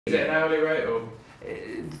Is it an hourly rate or?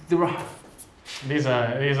 These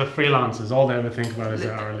are freelancers. All they ever think about is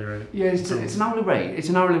their hourly rate. Yeah, it's an hourly rate. It's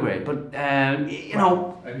an hourly rate, but you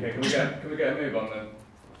know. Okay, can we get a move on then?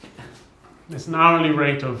 It's an hourly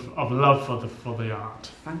rate of love for the art.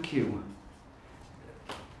 Thank you.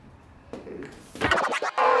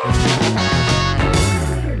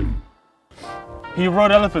 He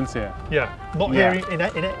rode elephants here. Yeah, not here in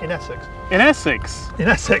Essex. In Essex? In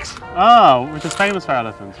Essex. Oh, which is famous for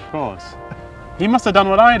elephants, of course. He must have done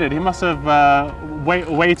what I did. He must have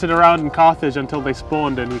waited around in Carthage until they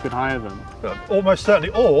spawned and he could hire them. Almost certainly,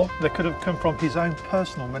 or they could have come from his own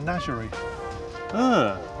personal menagerie.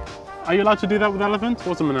 Are you allowed to do that with elephants?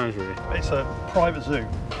 What's a menagerie? It's a private zoo.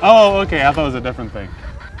 Oh, okay, I thought it was a different thing.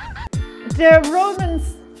 The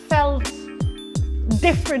Romans felt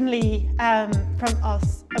differently from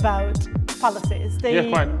us about palaces.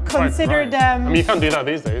 They considered them... I mean, you can't do that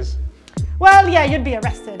these days. Well, yeah, you'd be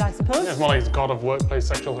arrested, I suppose. Yeah, it's more like he's god of workplace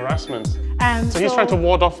sexual harassment. So he's trying to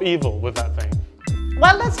ward off evil with that thing.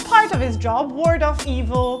 Well, that's part of his job, ward off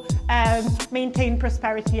evil, maintain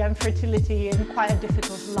prosperity and fertility in quite a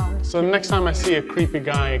difficult land. So next time I see a creepy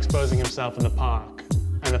guy exposing himself in the park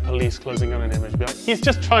and the police closing on an image, be like, he's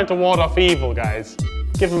just trying to ward off evil, guys.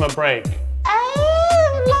 Give him a break.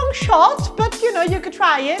 Long shot, but you know, you could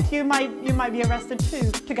try it. You might be arrested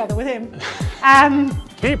too, together with him.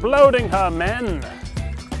 Keep loading her, men.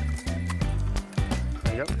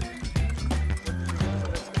 There you go.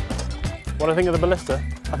 What do I think of the ballista?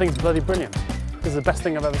 I think it's bloody brilliant. This is the best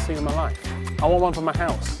thing I've ever seen in my life. I want one for my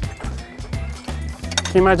house.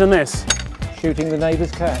 Can you imagine this? Shooting the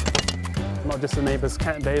neighbour's cat. Not just the neighbour's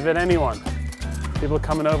cat, David, anyone. People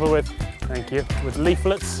coming over with, thank you, with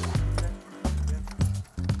leaflets.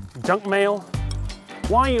 Junk mail.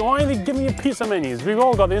 Why are they giving you pizza menus? We've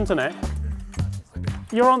all got the internet.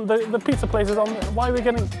 You're on the pizza places on. Why are they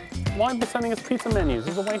sending us pizza menus?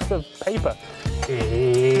 It's a waste of paper.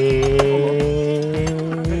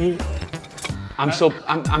 I'm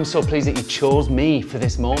so pleased that you chose me for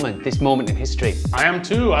this moment in history. I am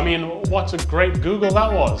too. I mean, what a great Google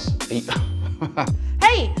that was.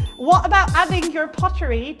 Hey, what about adding your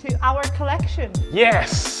pottery to our collection?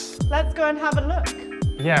 Yes. Let's go and have a look.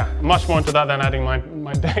 Yeah, much more into that than adding my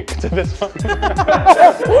deck to this one.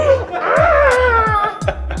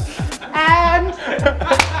 And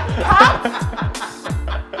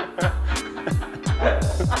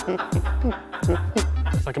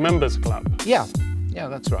It's like a members club. Yeah,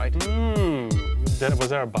 that's right. Was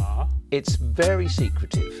there a bar? It's very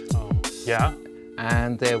secretive. Oh, yeah?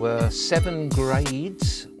 And there were 7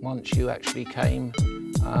 grades once you actually came.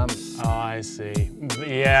 Oh, I see.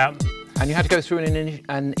 Yeah. And you had to go through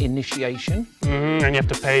an initiation. And you have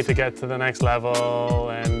to pay to get to the next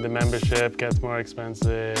level, and the membership gets more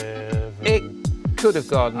expensive. It could have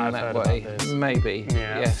gone I've that heard way, about this. maybe.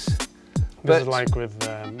 Yeah. Yes. This is like with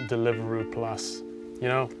Deliveroo Plus, you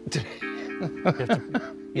know.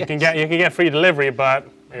 You can get free delivery, but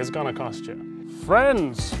it's gonna cost you.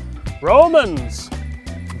 Friends, Romans,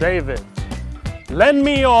 David, lend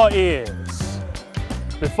me your ears.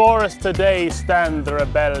 Before us today stand the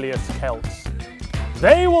rebellious Celts.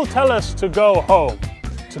 They will tell us to go home,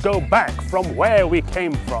 to go back from where we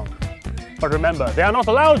came from. But remember, they are not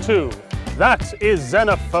allowed to. That is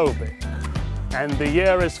xenophobic. And the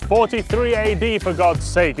year is 43 AD, for God's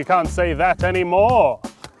sake. You can't say that anymore.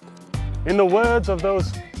 In the words of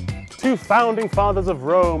those 2 founding fathers of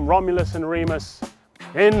Rome, Romulus and Remus,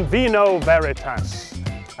 in vino veritas,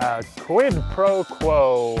 quid pro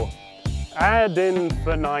quo, ad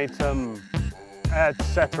infinitum,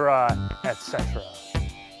 etc., etc.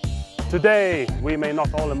 Today, we may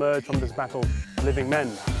not all emerge from this battle living men,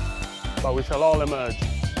 but we shall all emerge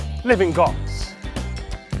living gods.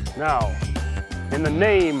 Now, in the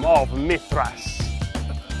name of Mithras.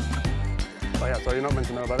 Oh yeah, so you're not meant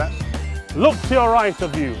to know about that. Look to your right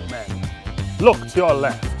of you, men. Look to your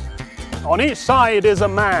left. On each side is a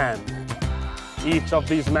man. Each of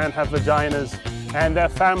these men have vaginas, and their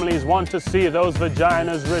families want to see those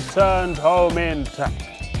vaginas returned home intact.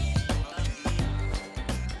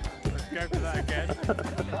 Let's go for that again.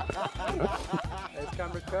 There's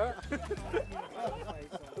camera cut.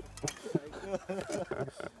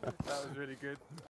 That was really good.